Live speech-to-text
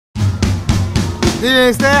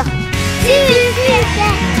DailyLanester.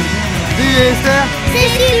 Super. DailyLanester.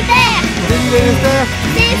 C'est super. DailyLanester.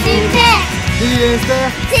 C'est super. DailyLanester.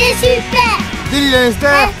 C'est super.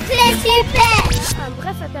 DailyLanester. C'est super. Un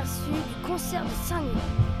bref aperçu du concert de Saint-Denis.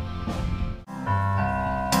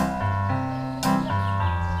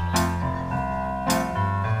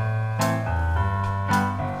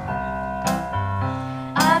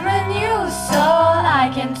 I'm a new soul,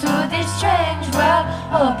 I came to this strange world,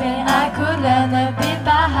 hoping I could learn a bit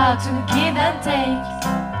about how to give and take.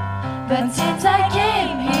 But since I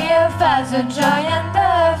came here, felt the joy and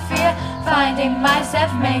the fear, finding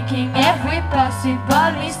myself making every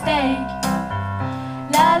possible mistake.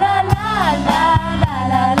 La la la la la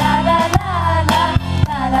la la la la la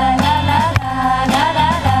la la la la la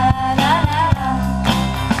la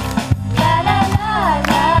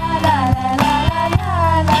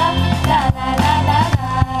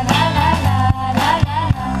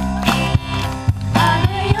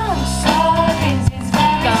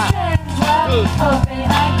hoping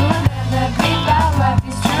I could learn a bit about what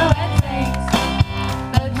is true and fake.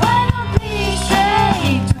 But why not be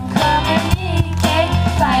straight to communicate?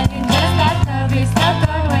 Finding just that love is not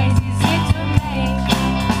always easy to make.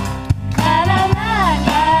 La la la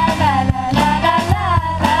la la la la la la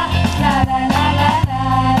la la la la la la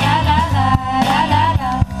la la la la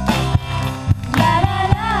la. La la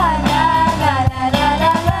la la la la la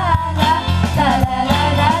la la la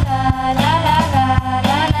la la la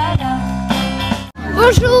la la la.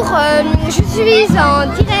 Bonjour, je suis en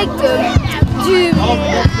direct du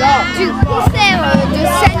concert de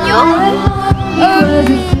Sagno.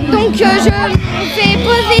 Donc je vais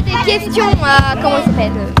poser des questions à, comment il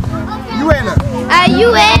s'appelle, à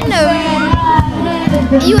Yuen.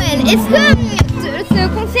 Yuen, est-ce que ce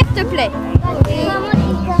concert te plaît?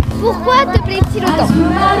 Pourquoi te plaît-il autant?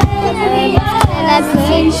 La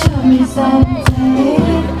musique.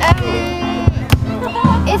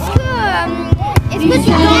 Est-ce que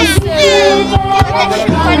tu danses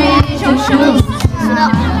quand les gens chantent?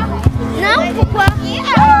 Non, pourquoi?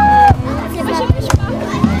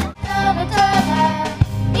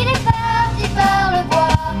 Il est parti par le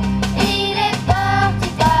bois, il est parti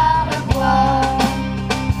par le bois.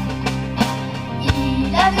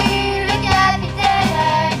 Il a vu le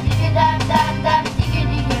capitaine, tic-dam dam dam,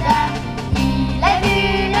 tic-tic-dam. Il a vu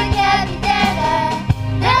le capitaine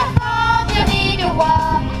de l'infanterie du roi,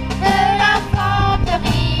 de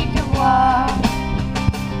l'infanterie du roi.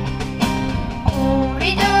 On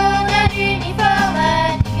lui donne un uniforme,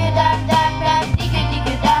 tic-dam dam dam,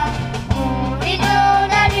 tic-tic-dam. On lui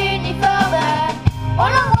donne un uniforme, on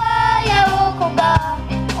l'envoie au combat,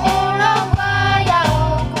 on l'envoie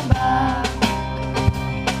au combat.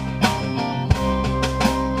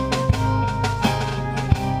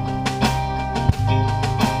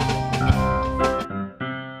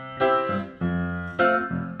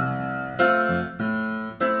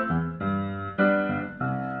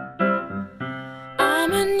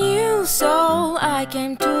 I'm a new soul, I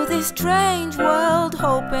came to this strange world,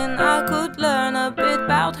 hoping I could learn a bit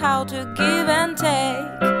about how to give and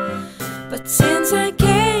take. But since I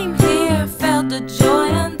came here, felt the joy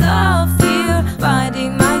and the fear,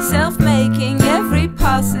 finding myself making every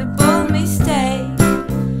possible mistake.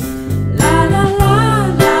 La la la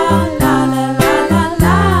la la la la la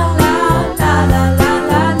la la la la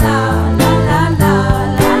la la la la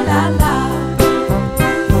la la.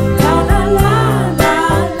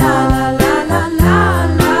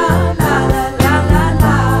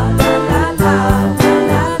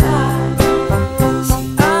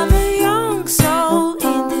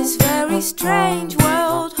 Strange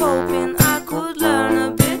world, hoping I could learn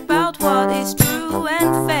a bit about what is true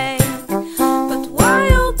and fake. But why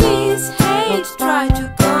all this hate? Try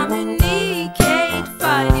to communicate.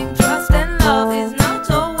 Finding trust and love is not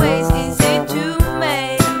always easy to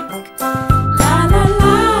make. La la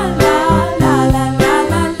la la la la la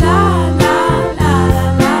la la la la la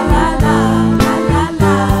la la la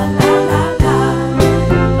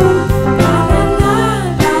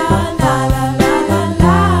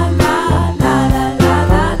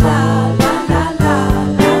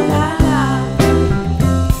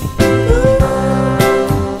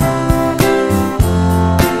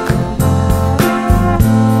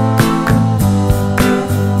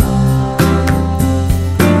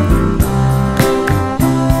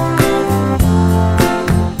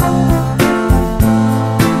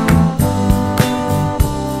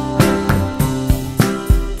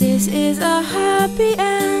This is a happy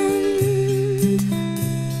end,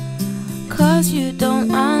 'cause you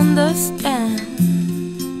don't understand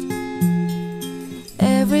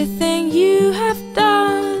everything you have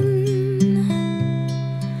done.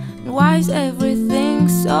 why is everything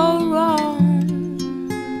so wrong?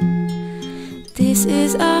 This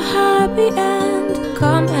is a happy end.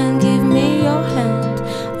 Come and give me your hand,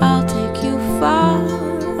 I'll take you far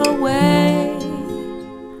away.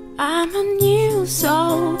 I'm a new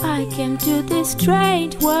soul, I came to this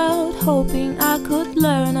strange world hoping I could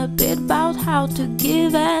learn a bit about how to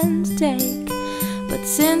give and take. But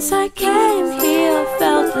since I came here,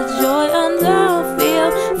 felt the joy and the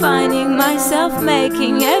fear, finding myself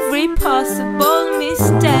making every possible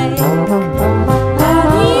mistake.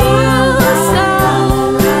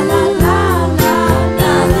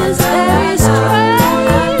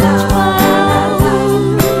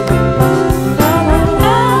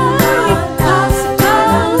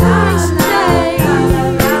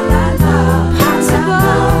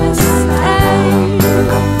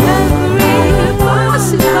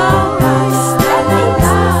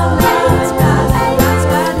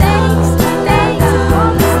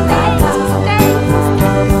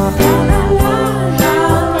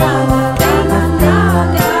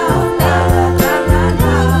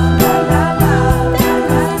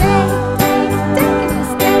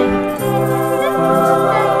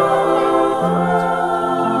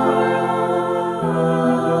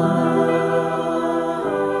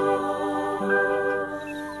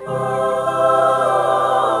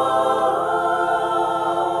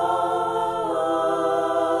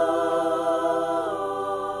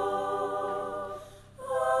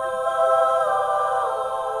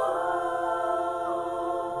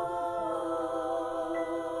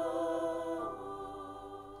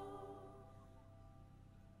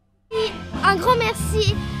 Un grand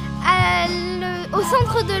merci au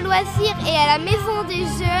centre de loisirs et à la maison des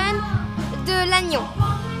jeunes de Lannion.